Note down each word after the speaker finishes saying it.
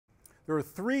There are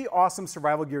 3 awesome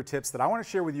survival gear tips that I want to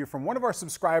share with you from one of our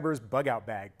subscribers, Bugout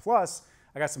Bag. Plus,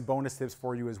 I got some bonus tips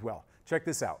for you as well. Check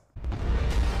this out.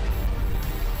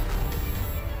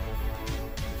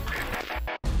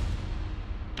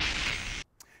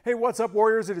 Hey, what's up,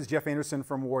 Warriors? It is Jeff Anderson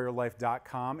from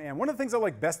WarriorLife.com, and one of the things I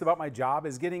like best about my job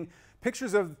is getting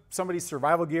pictures of somebody's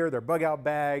survival gear, their Bugout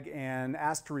bag, and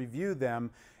asked to review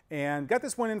them. And got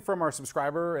this one in from our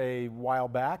subscriber a while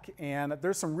back, and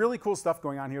there's some really cool stuff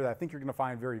going on here that I think you're going to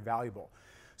find very valuable.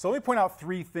 So let me point out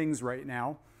 3 things right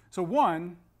now. So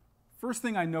first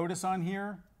thing I notice on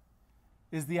here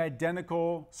is the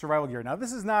identical survival gear. Now,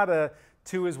 this is not a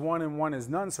 2 is 1 and 1 is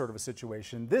none sort of a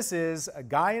situation. This is a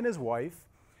guy and his wife,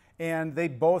 and they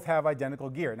both have identical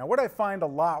gear. Now, what I find a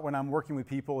lot when I'm working with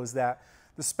people is that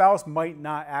the spouse might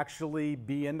not actually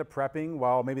be into prepping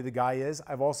while maybe the guy is.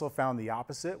 I've also found the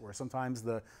opposite, where sometimes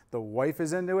the wife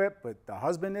is into it, but the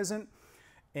husband isn't.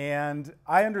 And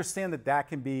I understand that that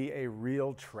can be a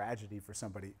real tragedy for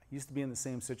somebody. I used to be in the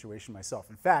same situation myself.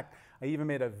 In fact, I even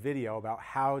made a video about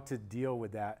how to deal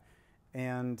with that,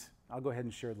 and I'll go ahead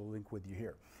and share the link with you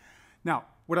here. Now,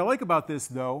 what I like about this,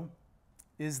 though,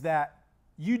 is that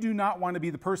you do not want to be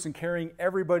the person carrying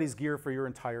everybody's gear for your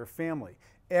entire family.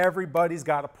 Everybody's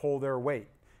got to pull their weight.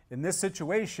 In this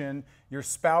situation, your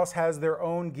spouse has their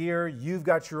own gear, you've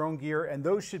got your own gear, and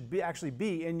those should actually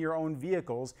be in your own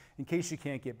vehicles in case you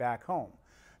can't get back home.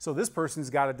 So this person's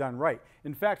got it done right.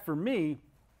 In fact, for me,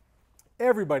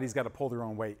 everybody's got to pull their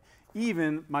own weight,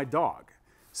 even my dog.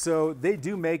 So they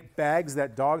do make bags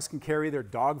that dogs can carry their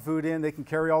dog food in. They can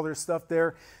carry all their stuff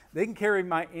there. They can carry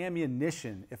my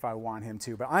ammunition if I want him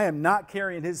to, but I am not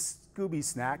carrying his Scooby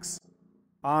snacks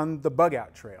on the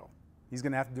Bugout trail. He's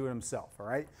going to have to do it himself, all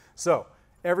right? So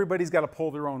everybody's got to pull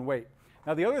their own weight.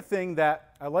 Now, the other thing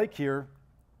that I like here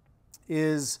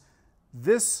is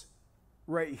this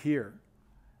right here.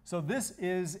 So this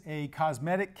is a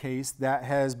cosmetic case that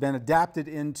has been adapted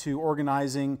into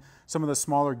organizing some of the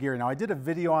smaller gear. Now, I did a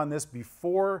video on this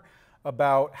before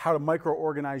about how to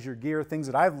micro-organize your gear, things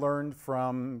that I've learned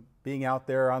from being out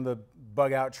there on the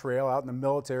Bugout trail, out in the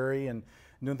military, and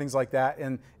doing things like that.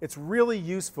 And it's really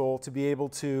useful to be able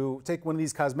to take one of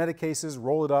these cosmetic cases,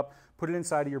 roll it up, put it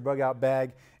inside of your Bugout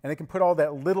bag, and it can put all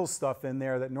that little stuff in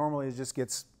there that normally just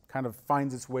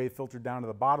finds its way filtered down to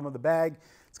the bottom of the bag.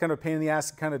 It's kind of a pain in the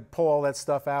ass to kind of pull all that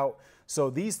stuff out.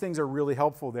 So these things are really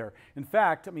helpful there. In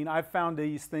fact, I mean, I've found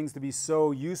these things to be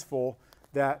so useful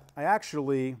that I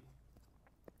actually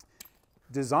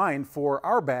designed for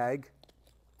our bag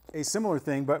a similar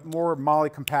thing, but more MOLLE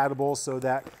compatible, so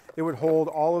that it would hold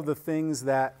all of the things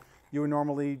that you would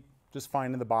normally just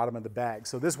find in the bottom of the bag.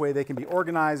 So this way they can be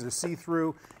organized or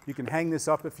see-through. You can hang this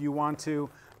up if you want to,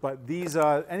 but these,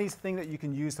 anything that you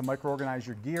can use to micro-organize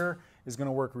your gear is going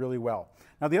to work really well.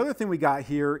 Now, the other thing we got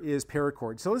here is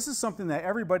paracord. So this is something that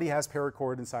everybody has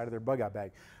paracord inside of their Bugout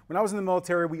bag. When I was in the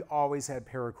military, we always had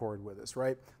paracord with us,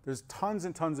 right? There's tons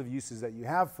and tons of uses that you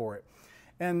have for it.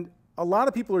 And a lot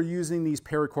of people are using these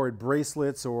paracord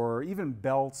bracelets or even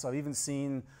belts. I've even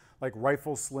seen like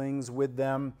rifle slings with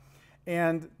them.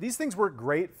 And these things work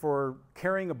great for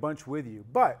carrying a bunch with you.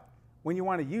 But when you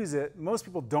want to use it, most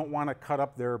people don't want to cut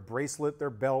up their bracelet,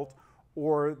 their belt,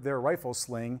 or their rifle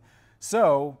sling.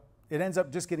 So it ends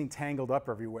up just getting tangled up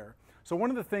everywhere. So one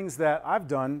of the things that I've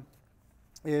done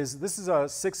is, this is a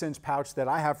 6-inch pouch that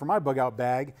I have for my Bugout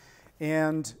bag.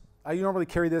 And I normally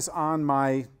carry this on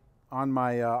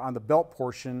the belt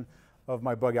portion of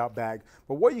my Bugout bag.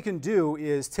 But what you can do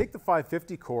is take the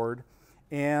 550 cord,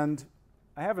 and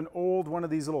I have an old one of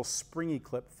these little springy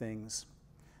clip things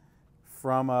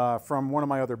from one of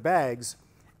my other bags,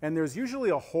 and there's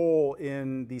usually a hole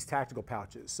in these tactical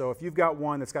pouches. So if you've got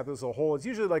one that's got this little hole, it's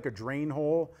usually like a drain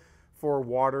hole for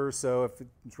water. So if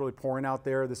it's really pouring out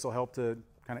there, this will help to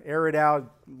kind of air it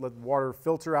out, let water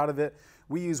filter out of it.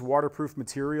 We use waterproof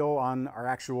material on our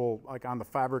actual, like on the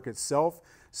fabric itself,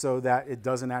 so that it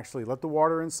doesn't actually let the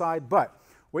water inside. But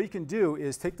what you can do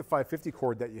is take the 550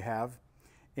 cord that you have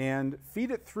and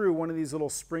feed it through one of these little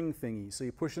spring thingies. So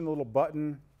you push in the little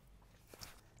button,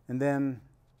 and then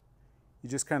you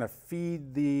just kind of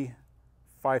feed the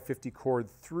 550 cord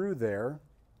through there,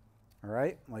 all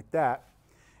right, like that.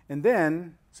 And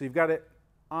then, so you've got it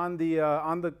on the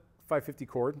 550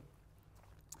 cord.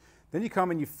 Then you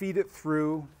come and you feed it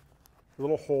through a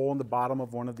little hole in the bottom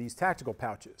of one of these tactical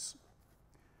pouches.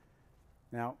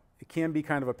 Now, it can be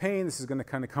kind of a pain. This is going to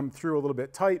kind of come through a little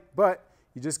bit tight, but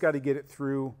you just got to get it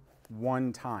through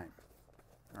one time.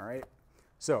 All right?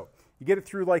 So you get it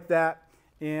through like that,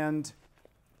 and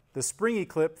the springy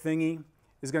clip thingy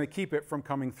is going to keep it from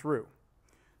coming through.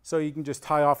 So you can just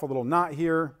tie off a little knot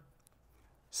here,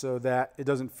 so that it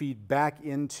doesn't feed back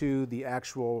into the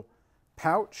actual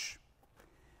pouch.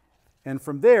 And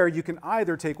from there, you can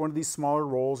either take one of these smaller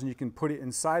rolls and you can put it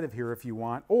inside of here if you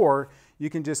want, or you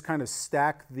can just kind of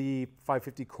stack the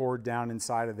 550 cord down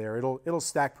inside of there. It'll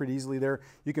stack pretty easily there.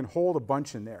 You can hold a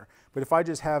bunch in there. But if I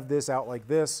just have this out like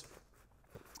this,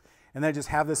 and then I just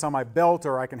have this on my belt,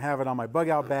 or I can have it on my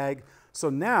bug-out bag.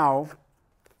 So now,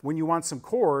 when you want some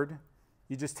cord,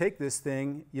 you just take this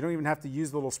thing. You don't even have to use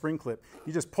the little spring clip.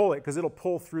 You just pull it, because it'll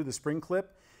pull through the spring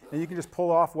clip, and you can just pull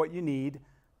off what you need,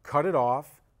 cut it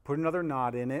off, put another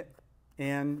knot in it,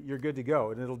 and you're good to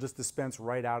go. And it'll just dispense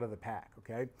right out of the pack,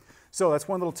 okay? So that's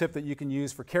one little tip that you can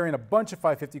use for carrying a bunch of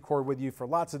 550 cord with you for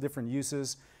lots of different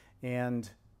uses, and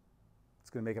it's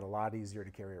gonna make it a lot easier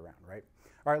to carry around, right?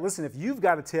 All right, listen, if you've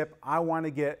got a tip, I wanna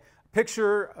get a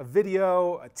picture, a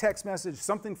video, a text message,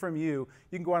 something from you,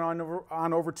 you can go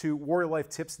on over to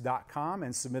warriorlifetips.com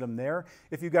and submit them there.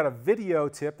 If you've got a video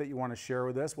tip that you wanna share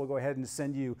with us, we'll go ahead and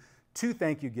send you 2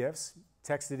 thank you gifts.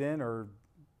 Text it in or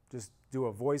just do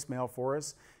a voicemail for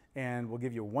us, and we'll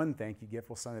give you 1 thank you gift.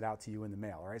 We'll send it out to you in the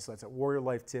mail, all right? So that's at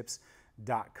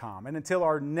warriorlifetips.com. And until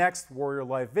our next Warrior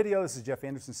Life video, this is Jeff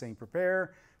Anderson saying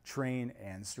prepare, train,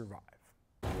 and survive.